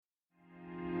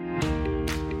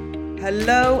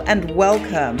Hello and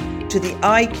welcome to the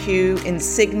IQ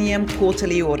Insigniam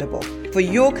Quarterly Audible. For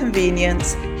your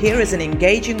convenience, here is an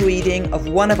engaging reading of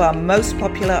one of our most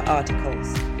popular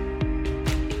articles.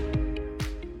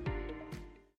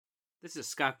 This is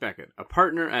Scott Beckett, a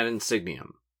partner at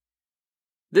Insigniam.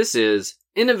 This is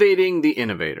Innovating the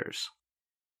Innovators.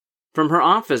 From her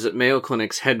office at Mayo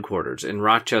Clinic's headquarters in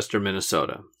Rochester,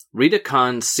 Minnesota, Rita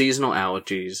Kahn's seasonal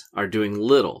allergies are doing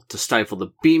little to stifle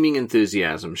the beaming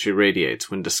enthusiasm she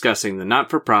radiates when discussing the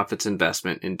not-for-profit's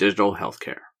investment in digital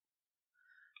healthcare.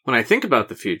 When I think about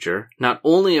the future, not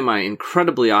only am I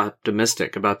incredibly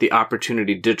optimistic about the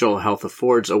opportunity digital health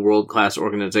affords a world-class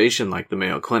organization like the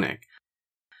Mayo Clinic,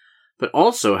 but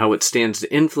also how it stands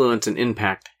to influence and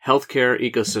impact healthcare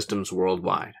ecosystems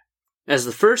worldwide. As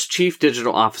the first Chief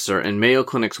Digital Officer in Mayo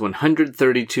Clinic's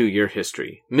 132-year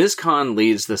history, Ms. Kahn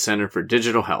leads the Center for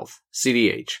Digital Health,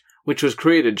 CDH, which was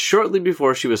created shortly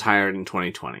before she was hired in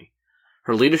 2020.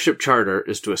 Her leadership charter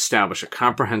is to establish a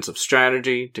comprehensive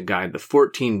strategy to guide the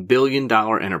 $14 billion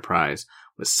enterprise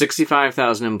with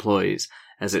 65,000 employees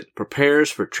as it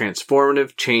prepares for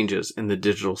transformative changes in the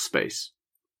digital space.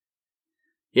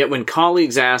 Yet when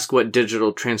colleagues ask what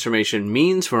digital transformation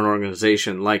means for an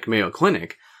organization like Mayo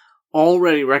Clinic,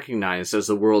 already recognized as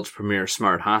the world's premier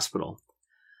smart hospital,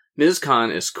 Ms.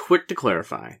 Kahn is quick to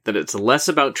clarify that it's less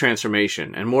about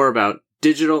transformation and more about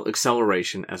digital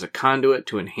acceleration as a conduit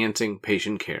to enhancing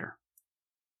patient care.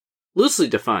 Loosely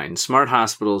defined, smart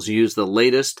hospitals use the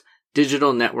latest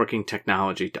digital networking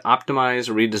technology to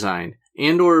optimize, redesign,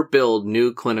 and/or build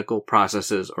new clinical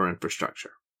processes or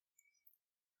infrastructure.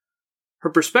 Her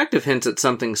perspective hints at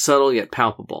something subtle yet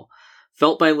palpable,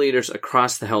 felt by leaders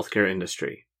across the healthcare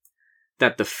industry: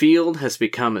 that the field has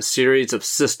become a series of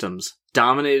systems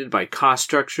dominated by cost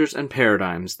structures and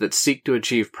paradigms that seek to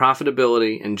achieve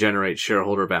profitability and generate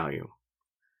shareholder value.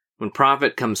 When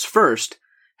profit comes first,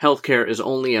 healthcare is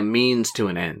only a means to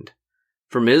an end.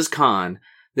 For Ms. Kahn,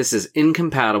 this is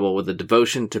incompatible with a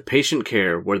devotion to patient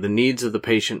care where the needs of the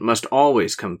patient must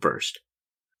always come first.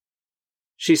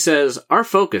 She says, our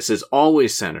focus is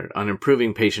always centered on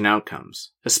improving patient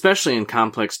outcomes, especially in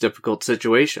complex, difficult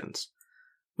situations.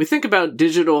 We think about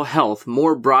digital health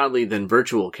more broadly than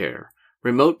virtual care,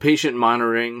 remote patient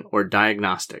monitoring, or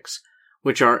diagnostics,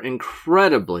 which are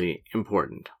incredibly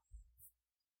important.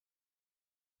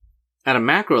 At a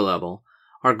macro level,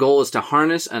 our goal is to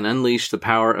harness and unleash the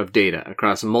power of data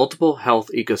across multiple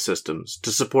health ecosystems to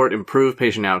support improved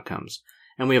patient outcomes,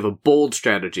 and we have a bold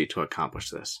strategy to accomplish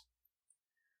this.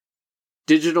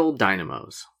 Digital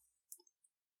dynamos.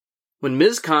 When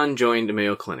Ms. Kahn joined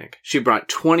Mayo Clinic, she brought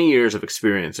 20 years of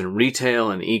experience in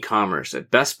retail and e-commerce at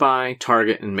Best Buy,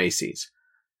 Target, and Macy's.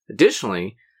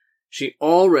 Additionally, she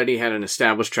already had an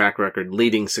established track record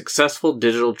leading successful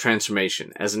digital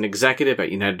transformation as an executive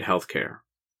at United Healthcare.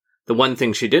 The one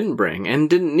thing she didn't bring, and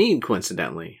didn't need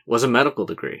coincidentally, was a medical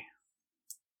degree.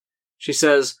 She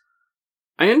says,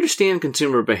 I understand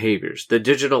consumer behaviors, the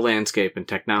digital landscape, and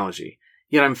technology,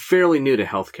 yet I'm fairly new to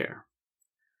healthcare.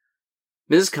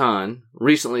 Ms. Kahn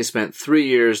recently spent 3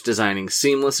 years designing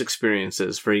seamless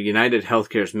experiences for United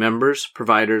Healthcare's members,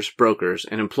 providers, brokers,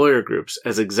 and employer groups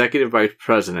as Executive Vice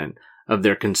President of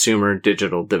their Consumer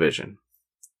Digital Division.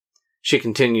 She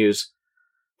continues,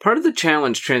 part of the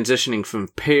challenge transitioning from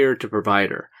payer to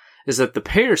provider is that the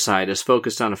payer side is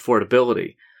focused on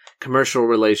affordability, commercial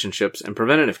relationships, and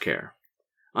preventative care.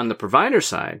 On the provider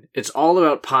side, it's all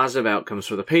about positive outcomes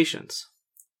for the patients.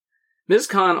 Ms.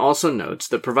 Kahn also notes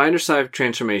that provider-side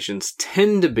transformations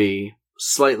tend to be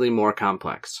slightly more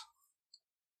complex.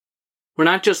 We're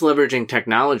not just leveraging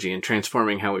technology and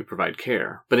transforming how we provide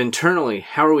care, but internally,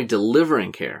 how are we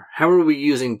delivering care? How are we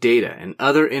using data and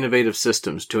other innovative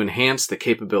systems to enhance the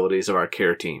capabilities of our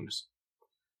care teams?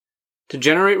 To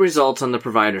generate results on the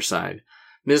provider side,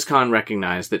 Ms. Kahn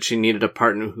recognized that she needed a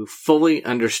partner who fully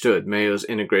understood Mayo's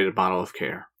integrated model of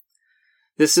care.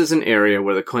 This is an area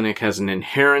where the clinic has an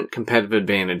inherent competitive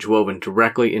advantage woven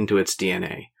directly into its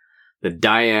DNA, the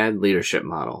dyad leadership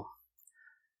model.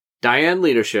 Dyad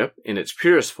leadership, in its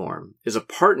purest form, is a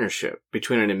partnership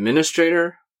between an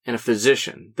administrator and a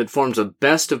physician that forms a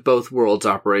best of both worlds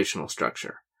operational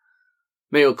structure.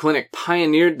 Mayo Clinic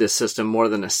pioneered this system more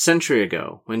than a century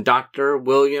ago when Dr.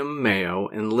 William Mayo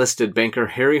enlisted banker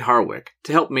Harry Harwick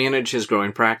to help manage his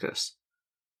growing practice.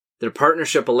 Their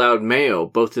partnership allowed Mayo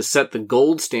both to set the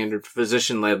gold standard for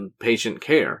physician-led patient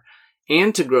care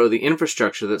and to grow the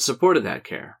infrastructure that supported that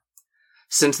care.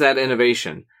 Since that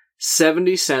innovation,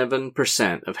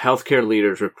 77% of healthcare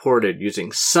leaders reported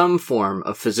using some form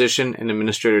of physician and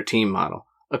administrator team model,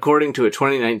 according to a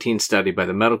 2019 study by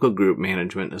the Medical Group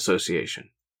Management Association.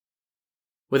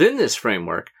 Within this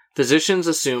framework, physicians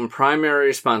assume primary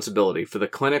responsibility for the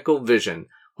clinical vision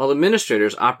while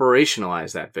administrators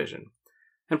operationalize that vision.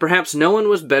 And perhaps no one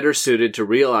was better suited to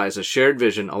realize a shared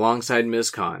vision alongside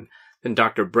Ms. Kahn than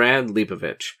Dr. Brad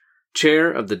Leibovich,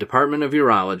 chair of the Department of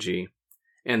Urology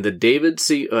and the David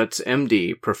C. Utz,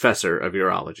 MD, professor of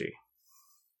urology.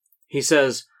 He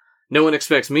says, "No one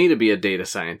expects me to be a data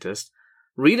scientist.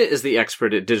 Rita is the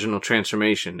expert at digital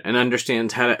transformation and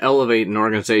understands how to elevate an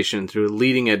organization through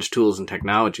leading-edge tools and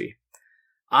technology.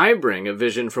 I bring a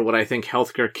vision for what I think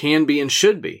healthcare can be and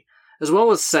should be, as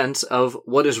well as a sense of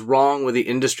what is wrong with the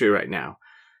industry right now.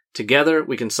 Together,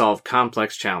 we can solve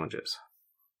complex challenges."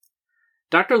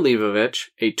 Dr. Leibovich,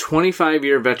 a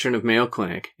 25-year veteran of Mayo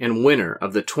Clinic and winner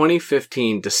of the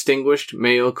 2015 Distinguished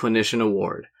Mayo Clinician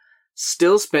Award,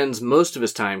 still spends most of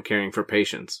his time caring for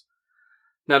patients.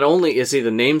 Not only is he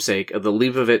the namesake of the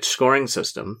Leibovich scoring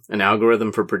system, an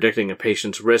algorithm for predicting a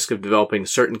patient's risk of developing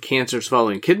certain cancers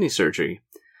following kidney surgery,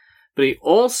 but he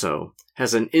also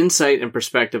has an insight and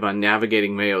perspective on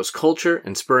navigating Mayo's culture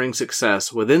and spurring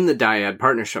success within the dyad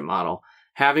partnership model,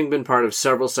 having been part of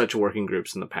several such working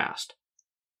groups in the past.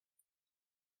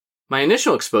 My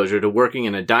initial exposure to working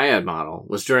in a dyad model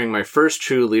was during my first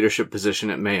true leadership position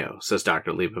at Mayo, says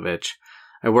Dr. Leibovich.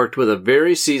 I worked with a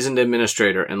very seasoned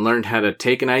administrator and learned how to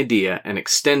take an idea and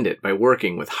extend it by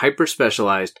working with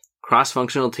hyper-specialized,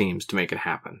 cross-functional teams to make it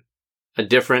happen. A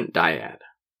different dyad.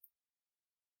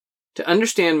 To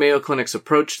understand Mayo Clinic's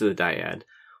approach to the dyad,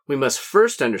 we must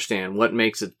first understand what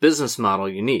makes its business model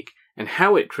unique and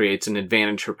how it creates an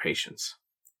advantage for patients.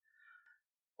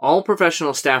 All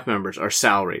professional staff members are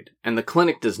salaried, and the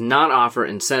clinic does not offer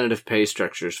incentive pay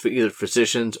structures for either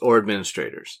physicians or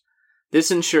administrators. This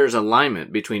ensures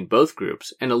alignment between both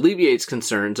groups and alleviates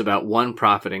concerns about one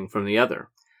profiting from the other.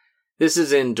 This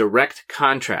is in direct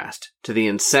contrast to the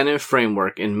incentive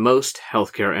framework in most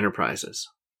healthcare enterprises.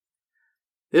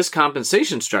 This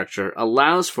compensation structure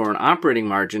allows for an operating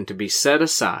margin to be set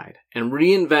aside and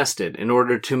reinvested in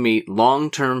order to meet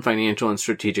long-term financial and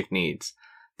strategic needs.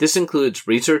 This includes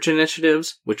research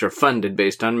initiatives, which are funded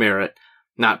based on merit,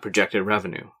 not projected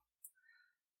revenue.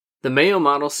 The Mayo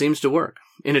model seems to work.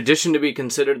 In addition to be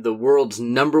considered the world's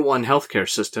 #1 healthcare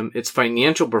system, its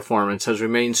financial performance has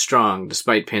remained strong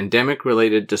despite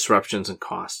pandemic-related disruptions and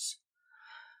costs.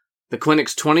 The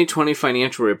clinic's 2020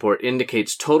 financial report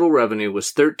indicates total revenue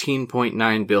was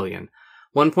 $13.9 billion,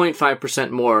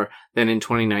 1.5% more than in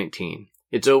 2019.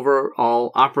 Its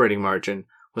overall operating margin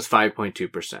was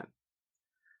 5.2%.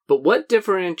 But what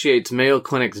differentiates Mayo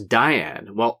Clinic's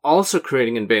dyad while also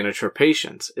creating an advantage for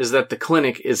patients is that the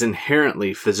clinic is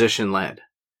inherently physician-led.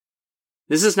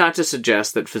 This is not to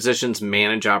suggest that physicians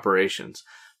manage operations,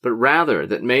 but rather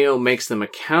that Mayo makes them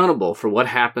accountable for what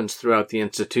happens throughout the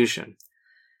institution.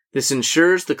 This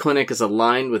ensures the clinic is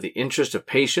aligned with the interest of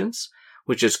patients,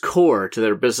 which is core to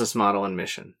their business model and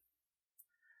mission.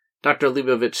 Dr.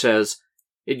 Leibovich says,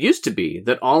 "It used to be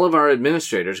that all of our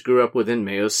administrators grew up within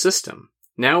Mayo's system.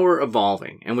 Now we're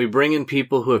evolving, and we bring in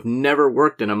people who have never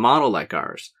worked in a model like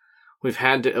ours. We've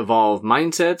had to evolve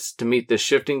mindsets to meet this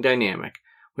shifting dynamic,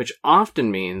 which often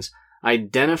means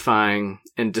identifying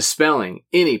and dispelling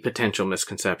any potential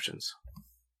misconceptions."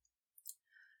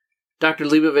 Dr.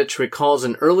 Leibovich recalls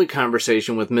an early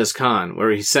conversation with Ms. Kahn where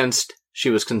he sensed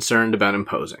she was concerned about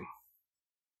imposing.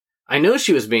 "I know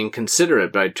she was being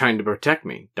considerate by trying to protect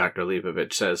me," Dr.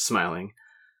 Leibovich says, smiling.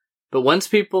 "But once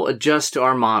people adjust to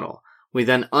our model, we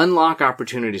then unlock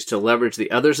opportunities to leverage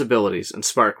the other's abilities and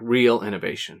spark real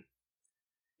innovation."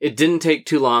 It didn't take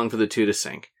too long for the two to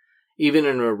sync, even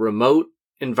in a remote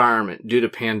environment due to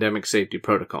pandemic safety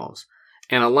protocols,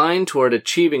 and align toward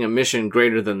achieving a mission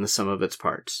greater than the sum of its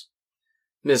parts.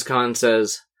 Ms. Kahn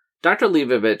says, "Dr.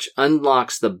 Leibovich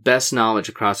unlocks the best knowledge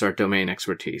across our domain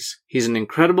expertise. He's an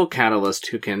incredible catalyst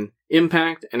who can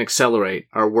impact and accelerate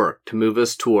our work to move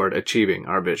us toward achieving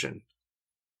our vision."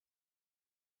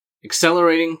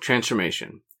 Accelerating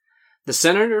transformation. The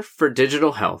Center for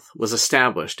Digital Health was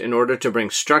established in order to bring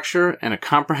structure and a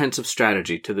comprehensive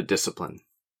strategy to the discipline.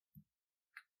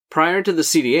 Prior to the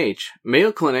CDH,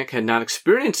 Mayo Clinic had not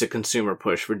experienced a consumer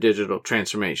push for digital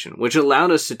transformation, which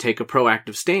allowed us to take a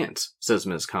proactive stance, says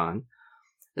Ms. Kahn.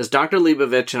 As Dr.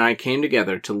 Leibovich and I came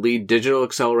together to lead digital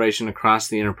acceleration across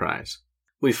the enterprise,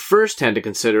 we first had to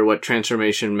consider what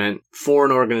transformation meant for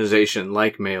an organization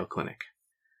like Mayo Clinic.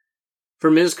 For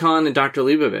Ms. Kahn and Dr.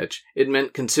 Leibovich, it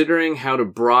meant considering how to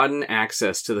broaden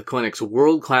access to the clinic's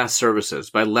world-class services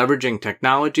by leveraging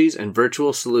technologies and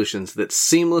virtual solutions that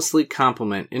seamlessly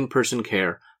complement in-person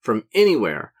care from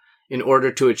anywhere in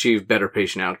order to achieve better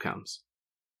patient outcomes.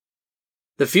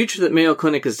 The future that Mayo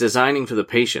Clinic is designing for the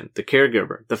patient, the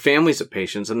caregiver, the families of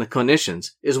patients, and the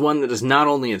clinicians is one that is not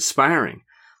only inspiring,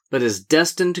 but is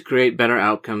destined to create better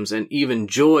outcomes and even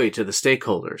joy to the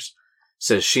stakeholders,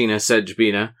 says Sheena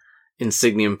Sejbina,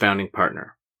 Insigniam founding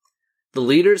partner. The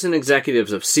leaders and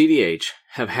executives of CDH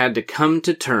have had to come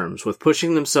to terms with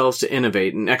pushing themselves to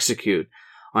innovate and execute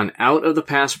on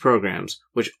out-of-the-past programs,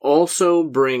 which also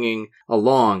bringing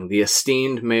along the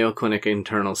esteemed Mayo Clinic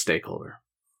internal stakeholder.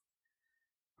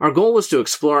 Our goal was to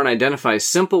explore and identify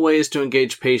simple ways to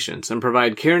engage patients and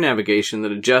provide care navigation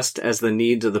that adjusts as the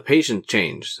needs of the patient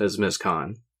change, says Ms.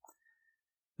 Khan.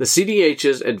 The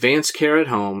CDH's advanced care at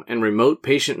home and remote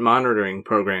patient monitoring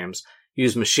programs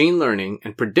use machine learning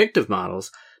and predictive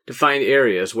models to find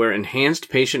areas where enhanced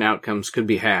patient outcomes could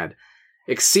be had,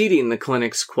 exceeding the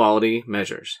clinic's quality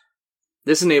measures.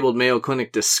 This enabled Mayo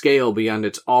Clinic to scale beyond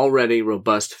its already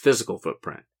robust physical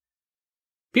footprint.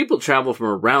 People travel from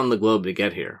around the globe to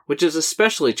get here, which is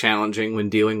especially challenging when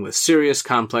dealing with serious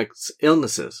complex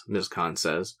illnesses, Ms. Khan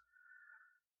says.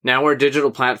 Now our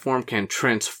digital platform can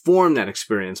transform that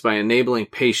experience by enabling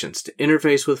patients to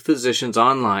interface with physicians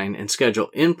online and schedule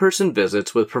in-person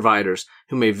visits with providers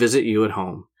who may visit you at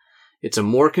home. It's a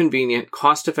more convenient,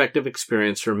 cost-effective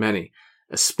experience for many,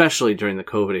 especially during the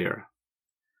COVID era.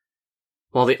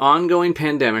 While the ongoing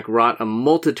pandemic wrought a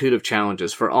multitude of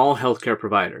challenges for all healthcare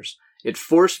providers, it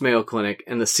forced Mayo Clinic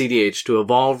and the CDH to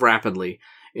evolve rapidly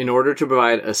in order to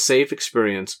provide a safe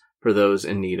experience for those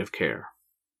in need of care.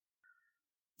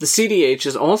 The CDH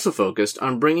is also focused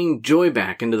on bringing joy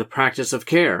back into the practice of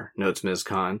care, notes Ms.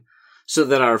 Khan, so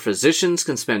that our physicians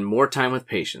can spend more time with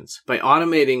patients. By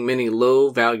automating many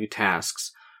low-value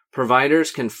tasks,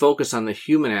 providers can focus on the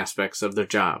human aspects of their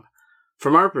job.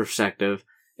 From our perspective,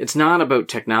 it's not about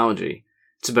technology,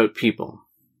 it's about people.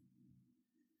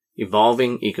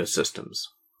 Evolving ecosystems.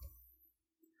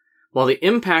 While the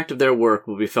impact of their work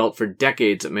will be felt for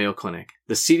decades at Mayo Clinic,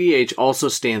 the CDH also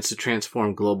stands to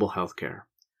transform global healthcare.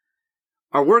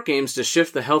 Our work aims to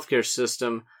shift the healthcare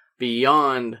system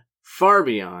far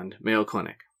beyond Mayo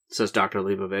Clinic, says Dr.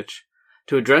 Leibovich.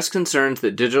 To address concerns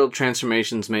that digital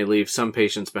transformations may leave some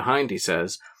patients behind, he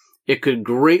says, it could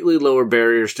greatly lower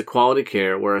barriers to quality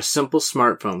care where a simple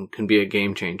smartphone can be a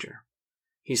game changer.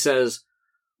 He says,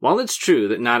 while it's true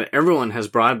that not everyone has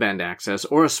broadband access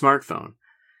or a smartphone,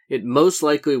 it most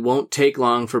likely won't take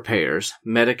long for payers,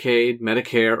 Medicaid,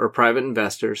 Medicare, or private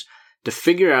investors to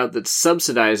figure out that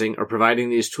subsidizing or providing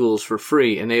these tools for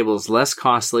free enables less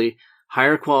costly,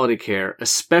 higher quality care,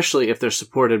 especially if they're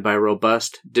supported by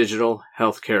robust digital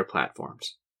healthcare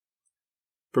platforms.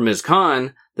 For Ms.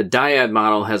 Khan, the dyad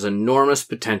model has enormous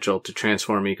potential to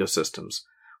transform ecosystems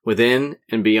within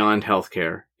and beyond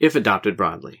healthcare if adopted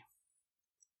broadly.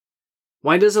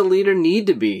 Why does a leader need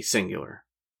to be singular?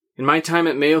 In my time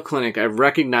at Mayo Clinic, I've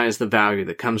recognized the value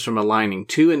that comes from aligning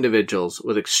two individuals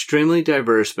with extremely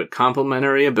diverse but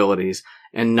complementary abilities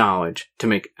and knowledge to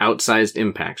make outsized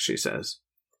impacts, she says.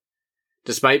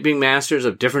 Despite being masters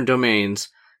of different domains,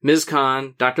 Ms.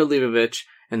 Khan, Dr. Leibovich,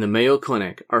 and the Mayo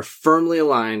Clinic are firmly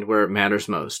aligned where it matters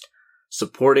most,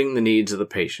 supporting the needs of the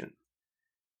patient.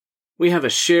 We have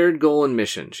a shared goal and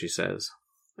mission, she says.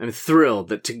 I'm thrilled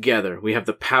that together we have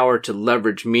the power to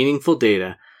leverage meaningful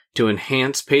data to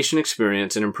enhance patient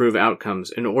experience and improve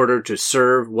outcomes in order to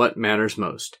serve what matters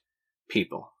most,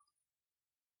 people.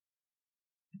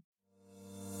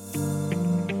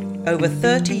 Over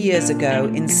 30 years ago,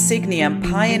 Insigniam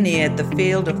pioneered the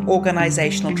field of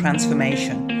organizational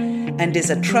transformation and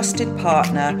is a trusted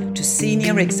partner to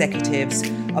senior executives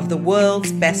of the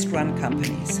world's best-run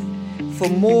companies. For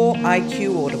more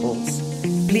IQ Audibles,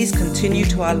 please continue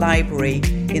to our library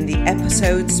in the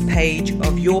episodes page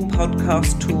of your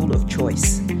podcast tool of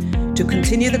choice. To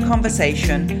continue the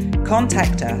conversation,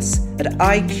 contact us at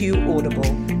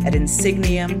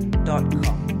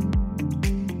iqaudible@insigniam.com.